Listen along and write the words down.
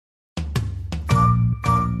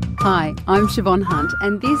Hi, I'm Siobhan Hunt,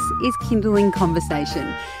 and this is Kindling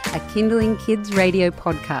Conversation, a Kindling Kids radio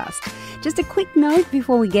podcast. Just a quick note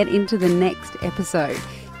before we get into the next episode.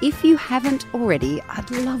 If you haven't already,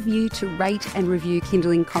 I'd love you to rate and review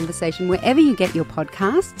Kindling Conversation wherever you get your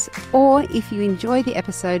podcasts, or if you enjoy the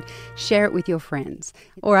episode, share it with your friends.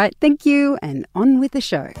 All right, thank you, and on with the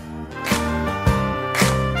show.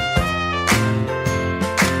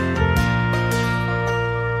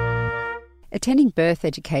 Attending birth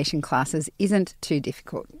education classes isn't too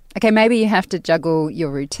difficult. Okay, maybe you have to juggle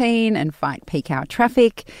your routine and fight peak hour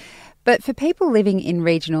traffic, but for people living in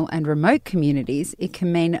regional and remote communities, it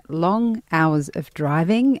can mean long hours of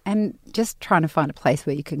driving, and just trying to find a place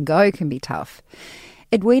where you can go can be tough.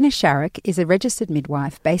 Edwina Sharrock is a registered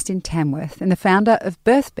midwife based in Tamworth and the founder of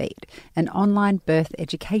BirthBeat, an online birth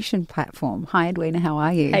education platform. Hi Edwina, how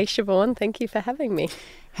are you? Hey Siobhan, thank you for having me.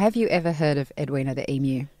 Have you ever heard of Edwina the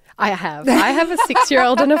emu? I have a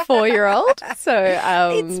 6-year-old and a 4-year-old.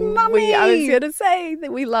 So it's mummy. I was going to say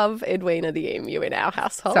that we love Edwina the emu in our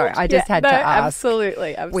household. Sorry, I just had to ask.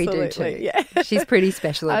 Absolutely. We do too. Yeah. She's pretty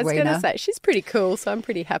special, Edwina. I was going to say, she's pretty cool, so I'm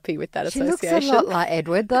pretty happy with that association. She looks a lot like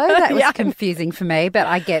Edward, though. That was confusing for me, but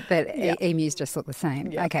I get that emus just look the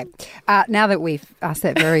same. Yeah. Okay. Now that we've asked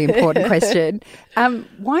that very important question,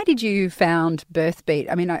 why did you found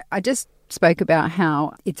BirthBeat? I mean, I just spoke about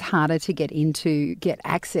how it's harder to get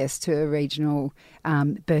access to a regional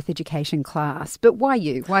birth education class. But why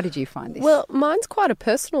you? Why did you find this? Well, mine's quite a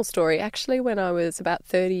personal story. Actually, when I was about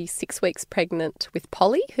 36 weeks pregnant with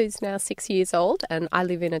Polly, who's now 6 years old, and I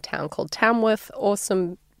live in a town called Tamworth,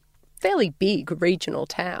 awesome, fairly big regional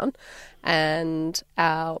town, and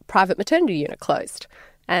our private maternity unit closed.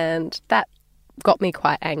 And that got me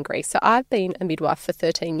quite angry. So I've been a midwife for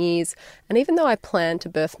 13 years, and even though I planned to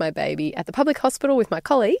birth my baby at the public hospital with my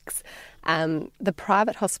colleagues, the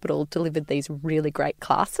private hospital delivered these really great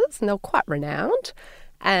classes, and they were quite renowned,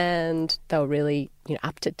 and they were really,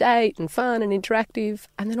 up to date and fun and interactive.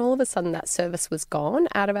 And then all of a sudden that service was gone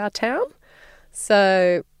out of our town.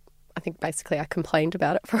 So I think basically I complained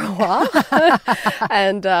about it for a while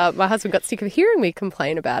and my husband got sick of hearing me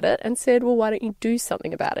complain about it and said, well, why don't you do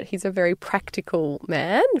something about it? He's a very practical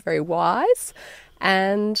man, very wise.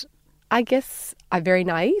 And I guess I very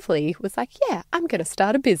naively was like, yeah, I'm going to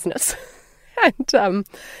start a business. And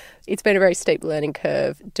it's been a very steep learning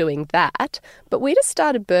curve doing that. But we just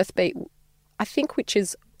started BirthBeat, I think, which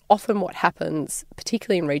is often what happens,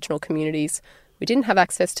 particularly in regional communities. We didn't have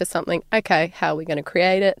access to something. Okay, how are we going to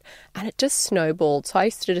create it? And it just snowballed. So I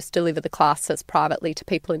used to just deliver the classes privately to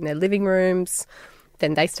people in their living rooms.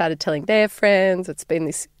 Then they started telling their friends. It's been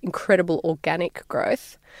this incredible organic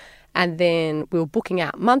growth. And then we were booking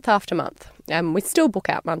out month after month. And we still book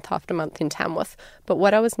out month after month in Tamworth. But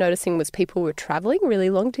what I was noticing was people were travelling really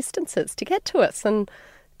long distances to get to us. And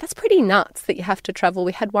that's pretty nuts that you have to travel.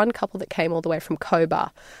 We had one couple that came all the way from Cobar,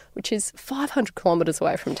 which is 500 kilometres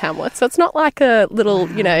away from Tamworth. So it's not like a little,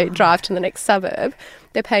 drive to the next suburb.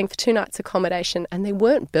 They're paying for 2 nights accommodation, and they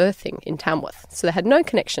weren't birthing in Tamworth. So they had no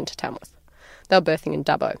connection to Tamworth. They were birthing in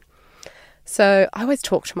Dubbo. So I always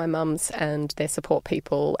talk to my mums and their support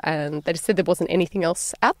people, and they just said there wasn't anything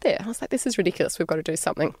else out there. I was like, this is ridiculous. We've got to do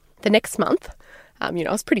something. The next month, I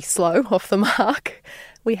was pretty slow off the mark.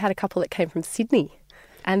 We had a couple that came from Sydney.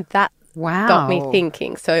 And that got me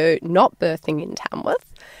thinking. So not birthing in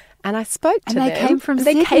Tamworth. And I spoke to them. And they came from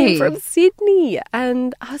Sydney. They came from Sydney.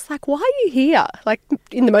 And I was like, why are you here? Like,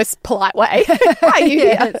 in the most polite way. Why are you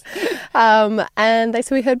here? And they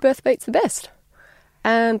said, we heard BirthBeat's the best.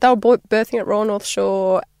 And they were birthing at Royal North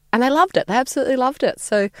Shore. And they loved it. They absolutely loved it.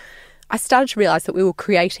 So I started to realise that we were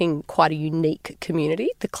creating quite a unique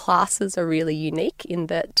community. The classes are really unique in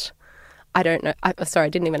that, I don't know. I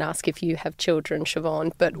didn't even ask if you have children,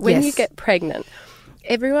 Siobhan, but when you get pregnant,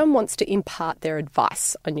 everyone wants to impart their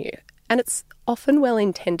advice on you. And it's often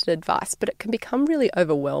well-intended advice, but it can become really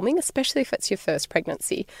overwhelming, especially if it's your first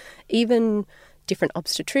pregnancy. Even different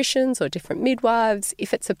obstetricians or different midwives,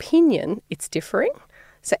 if it's opinion, it's differing.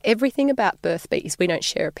 So everything about BirthBeat is we don't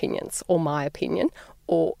share opinions or my opinion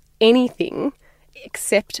or anything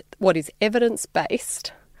except what is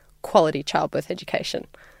evidence-based quality childbirth education.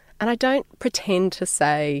 And I don't pretend to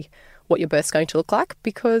say what your birth's going to look like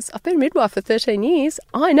because I've been a midwife for 13 years.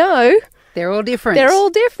 I know. They're all different. They're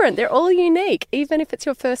all different. They're all unique. Even if it's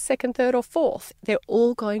your first, second, third or fourth, they're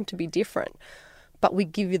all going to be different. But we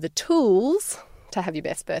give you the tools to have your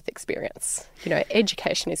best birth experience.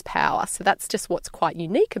 Education is power. So that's just what's quite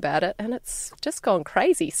unique about it. And it's just gone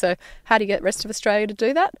crazy. So how do you get the rest of Australia to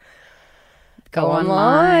do that? go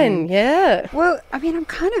online. Yeah. Well, I mean, I'm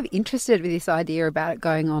kind of interested with this idea about it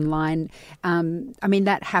going online. I mean,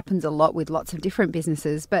 that happens a lot with lots of different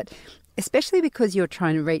businesses, but especially because you're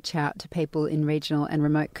trying to reach out to people in regional and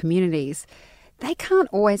remote communities, they can't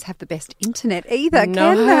always have the best internet either, can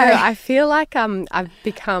they? I feel like I've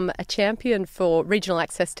become a champion for regional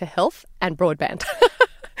access to health and broadband.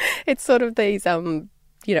 It's sort of these, and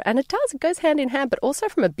it goes hand in hand, but also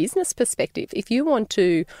from a business perspective. If you want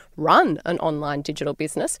to run an online digital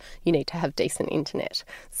business, you need to have decent internet.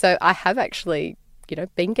 So I have actually,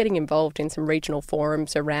 been getting involved in some regional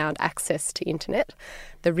forums around access to internet.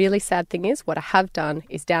 The really sad thing is what I have done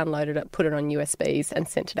is downloaded it, put it on USBs and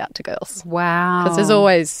sent it out to girls. Wow. Because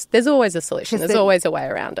there's always a solution. There's always a way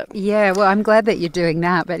around it. Yeah, well, I'm glad that you're doing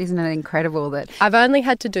that, but isn't it incredible that... I've only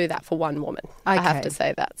had to do that for one woman. Okay. I have to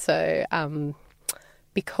say that. So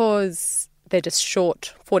because they're just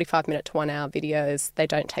short 45-minute to 1 hour videos, they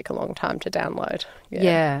don't take a long time to download.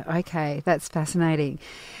 Yeah, okay. That's fascinating.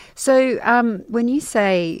 So when you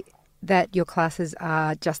say that your classes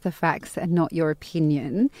are just the facts and not your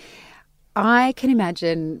opinion, I can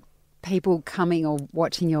imagine people coming or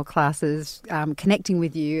watching your classes, connecting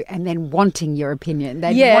with you and then wanting your opinion.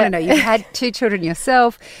 They want to know. You've had 2 children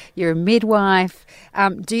yourself. You're a midwife.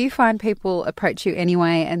 Do you find people approach you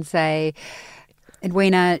anyway and say,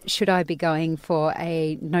 Edwina, should I be going for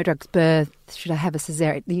a no drugs birth? Should I have a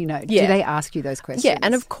cesarean? Do they ask you those questions? Yeah,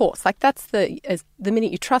 and of course, that's the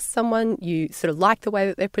minute you trust someone, you sort of like the way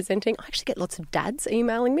that they're presenting. I actually get lots of dads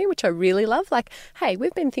emailing me, which I really love. Like, hey,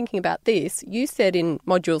 we've been thinking about this. You said in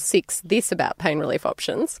Module 6 this about pain relief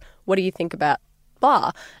options. What do you think about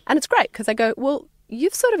blah? And it's great because I go, well,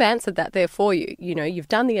 you've sort of answered that there for you. You've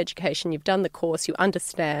done the education, you've done the course, you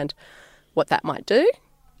understand what that might do.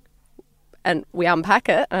 And we unpack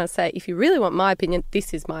it and I say, if you really want my opinion,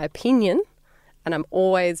 this is my opinion. And I'm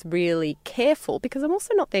always really careful because I'm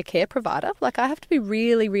also not their care provider. Like I have to be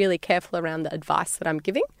really, really careful around the advice that I'm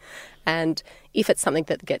giving. And if it's something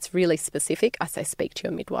that gets really specific, I say speak to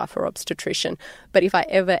your midwife or obstetrician. But if I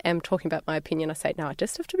ever am talking about my opinion, I say, no, I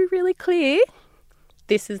just have to be really clear.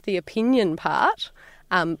 This is the opinion part.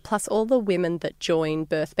 Plus all the women that join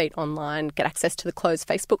Birthbeat Online get access to the closed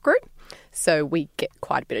Facebook group. So we get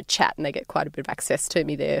quite a bit of chat and they get quite a bit of access to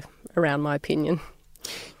me there around my opinion.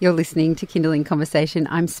 You're listening to Kindling Conversation.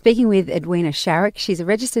 I'm speaking with Edwina Sharrock. She's a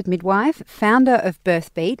registered midwife, founder of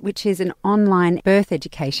Birthbeat, which is an online birth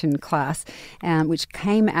education class which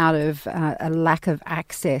came out of a lack of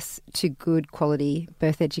access to good quality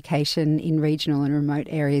birth education in regional and remote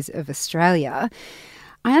areas of Australia.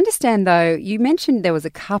 I understand, though, you mentioned there was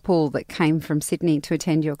a couple that came from Sydney to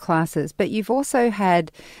attend your classes, but you've also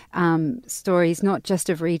had stories not just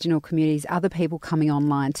of regional communities, other people coming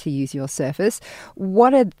online to use your service.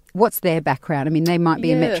 What's their background? I mean, they might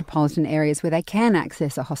be in metropolitan areas where they can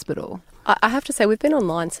access a hospital. I have to say we've been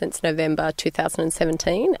online since November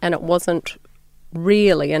 2017 and it wasn't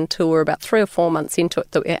really until we're about 3 or 4 months into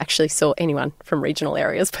it that we actually saw anyone from regional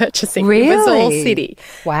areas purchasing. Really? It was all city.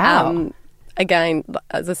 Wow. Again,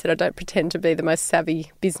 as I said, I don't pretend to be the most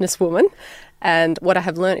savvy businesswoman. And what I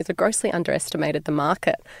have learned is I grossly underestimated the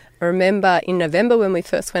market. I remember in November when we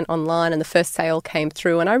first went online and the first sale came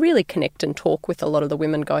through and I really connect and talk with a lot of the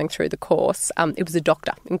women going through the course. It was a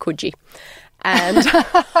doctor in Coogee. And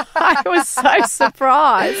I was so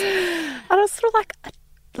surprised. And I was sort of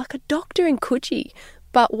like a doctor in Coogee.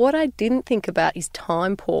 But what I didn't think about is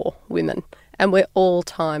time poor women. And we're all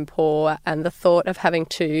time poor. And the thought of having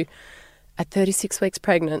to, at 36 weeks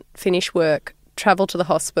pregnant, finish work, travel to the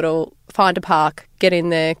hospital, find a park, get in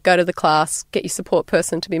there, go to the class, get your support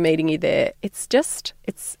person to be meeting you there. It's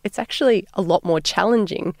actually a lot more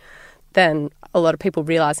challenging than a lot of people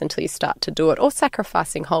realise until you start to do it, or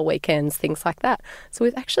sacrificing whole weekends, things like that. So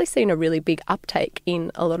we've actually seen a really big uptake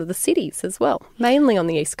in a lot of the cities as well, mainly on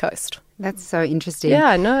the East Coast. That's so interesting. Yeah,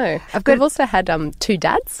 I know. We've also had 2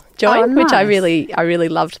 dads join, nice. Which I really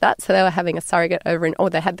loved that. So they were having a surrogate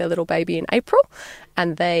they had their little baby in April,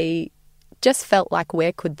 and they just felt like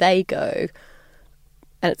where could they go?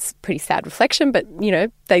 And it's a pretty sad reflection, but,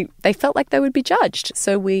 they felt like they would be judged.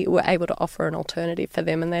 So we were able to offer an alternative for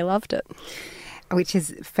them and they loved it. Which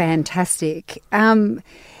is fantastic.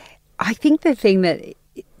 I think the thing that,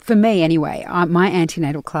 for me anyway, my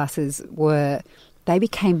antenatal classes they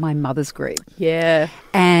became my mother's group. Yeah.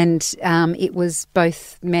 And it was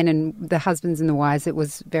both men and the husbands and the wives. It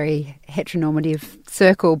was very heteronormative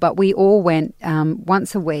circle, but we all went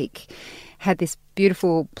once a week, had this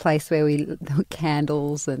beautiful place where we lit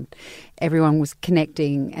candles and everyone was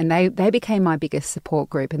connecting, and they became my biggest support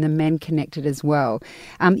group, and the men connected as well.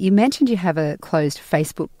 You mentioned you have a closed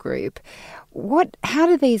Facebook group. How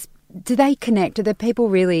do these Do they connect? Do the people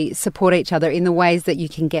really support each other in the ways that you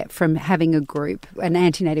can get from having a group, an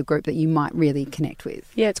antenatal group that you might really connect with?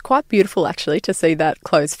 Yeah, it's quite beautiful actually to see that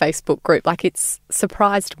closed Facebook group. Like, it's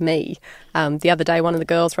surprised me. The other day, one of the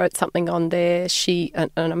girls wrote something on there.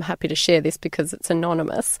 And I'm happy to share this because it's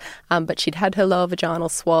anonymous, but she'd had her lower vaginal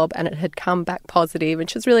swab and it had come back positive and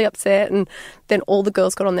she was really upset. And then all the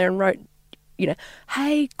girls got on there and wrote,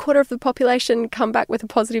 hey, quarter of the population come back with a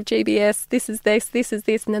positive GBS. This is this, this is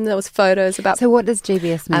this. And then there was photos about... So what does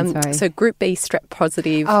GBS mean, sorry? So group B strep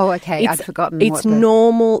positive. Oh, okay. I'd forgotten. It's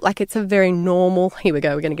normal. Like, it's a very normal... Here we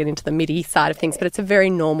go. We're going to get into the MIDI side of things, but it's a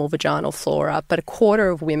very normal vaginal flora. But a quarter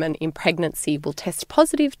of women in pregnancy will test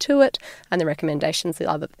positive to it. And the recommendations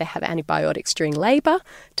are that they have antibiotics during labour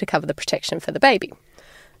to cover the protection for the baby.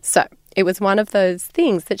 So it was one of those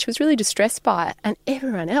things that she was really distressed by, and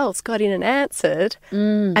everyone else got in and answered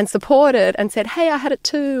and supported and said, hey, I had it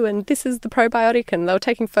too, and this is the probiotic, and they were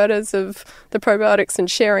taking photos of the probiotics and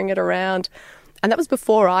sharing it around. And that was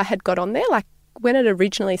before I had got on there. Like, when it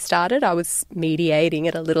originally started, I was mediating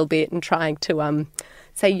it a little bit and trying to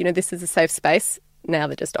say, this is a safe space. Now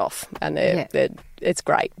they're just off, and it's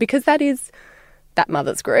great because that is that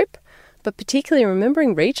mother's group. But particularly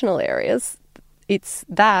remembering regional areas, it's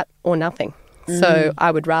that or nothing. So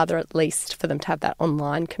I would rather at least for them to have that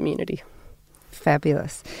online community.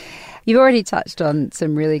 Fabulous. You've already touched on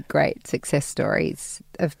some really great success stories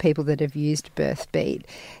of people that have used BirthBeat.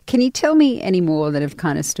 Can you tell me any more that have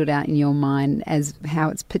kind of stood out in your mind as how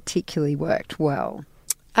it's particularly worked well?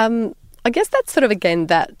 I guess that's sort of, again,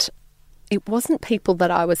 that it wasn't people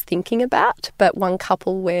that I was thinking about, but one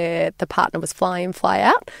couple where the partner was fly in, fly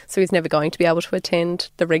out, so he's never going to be able to attend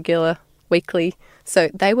the regular weekly. So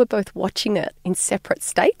they were both watching it in separate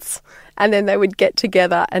states, and then they would get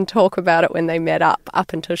together and talk about it when they met up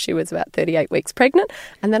until she was about 38 weeks pregnant.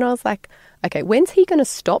 And then I was like, okay, when's he going to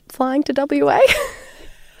stop flying to WA?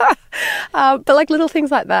 But like little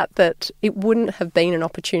things like that it wouldn't have been an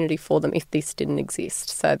opportunity for them if this didn't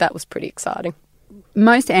exist. So that was pretty exciting.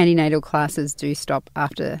 Most antenatal classes do stop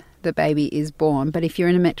after the baby is born, but if you're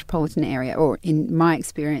in a metropolitan area, or in my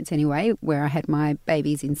experience anyway, where I had my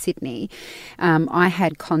babies in Sydney, I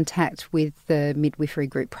had contact with the midwifery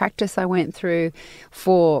group practice I went through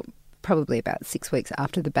for probably about 6 weeks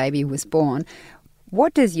after the baby was born.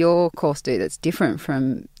 What does your course do that's different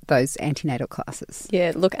from those antenatal classes?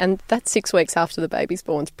 Yeah, look, and that 6 weeks after the baby's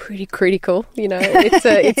born is pretty critical.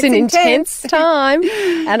 It's an intense time.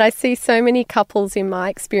 And I see so many couples in my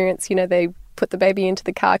experience, they put the baby into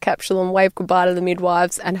the car capsule and wave goodbye to the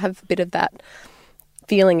midwives and have a bit of that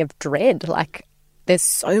feeling of dread. Like, there's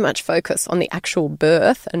so much focus on the actual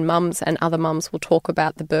birth, and mums and other mums will talk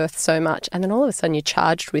about the birth so much. And then all of a sudden you're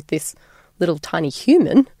charged with this little tiny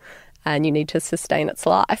human and you need to sustain its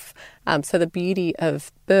life. So the beauty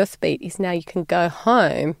of BirthBeat is now you can go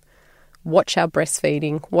home, watch our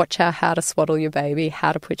breastfeeding, watch our how to swaddle your baby,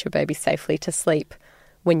 how to put your baby safely to sleep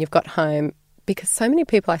when you've got home. Because so many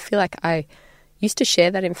people, I feel like I used to share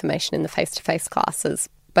that information in the face-to-face classes,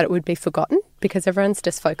 but it would be forgotten because everyone's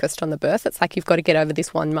just focused on the birth. It's like you've got to get over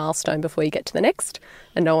this one milestone before you get to the next,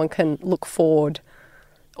 and no one can look forward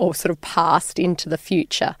or sort of past into the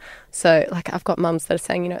future. So like I've got mums that are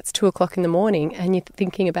saying, it's 2:00 in the morning and you're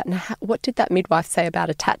thinking about, now, what did that midwife say about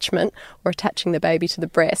attachment or attaching the baby to the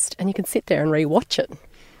breast? And you can sit there and rewatch it.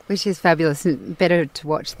 Which is fabulous. Better to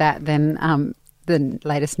watch that than the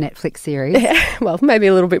latest Netflix series. Yeah, well, maybe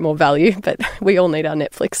a little bit more value, but we all need our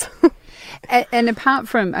Netflix. And apart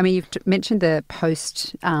from, you've mentioned the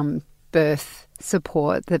post-birth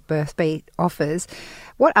support that BirthBeat offers.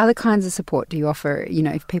 What other kinds of support do you offer,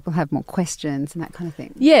 if people have more questions and that kind of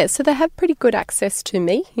thing? Yeah, so they have pretty good access to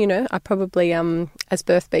me. I probably, as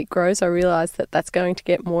BirthBeat grows, I realise that that's going to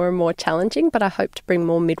get more and more challenging, but I hope to bring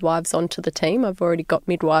more midwives onto the team. I've already got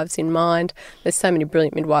midwives in mind. There's so many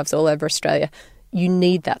brilliant midwives all over Australia. You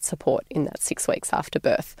need that support in that 6 weeks after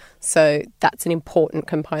birth. So that's an important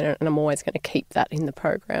component, and I'm always going to keep that in the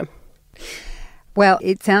program. Well,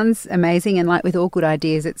 it sounds amazing, and like with all good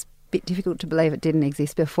ideas, it's a bit difficult to believe it didn't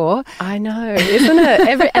exist before. I know, isn't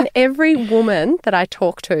it? Every woman that I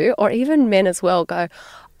talk to, or even men as well, go,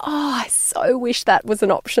 I so wish that was an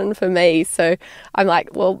option for me. So I'm like,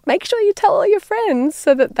 well, make sure you tell all your friends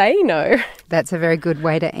so that they know. That's a very good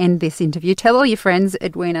way to end this interview. Tell all your friends.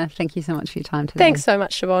 Edwina, thank you so much for your time today. Thanks so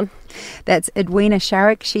much, Siobhan. That's Edwina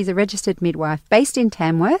Sharrock. She's a registered midwife based in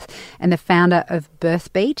Tamworth and the founder of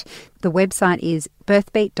BirthBeat. The website is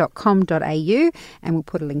birthbeat.com.au, and we'll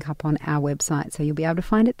put a link up on our website so you'll be able to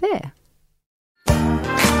find it there.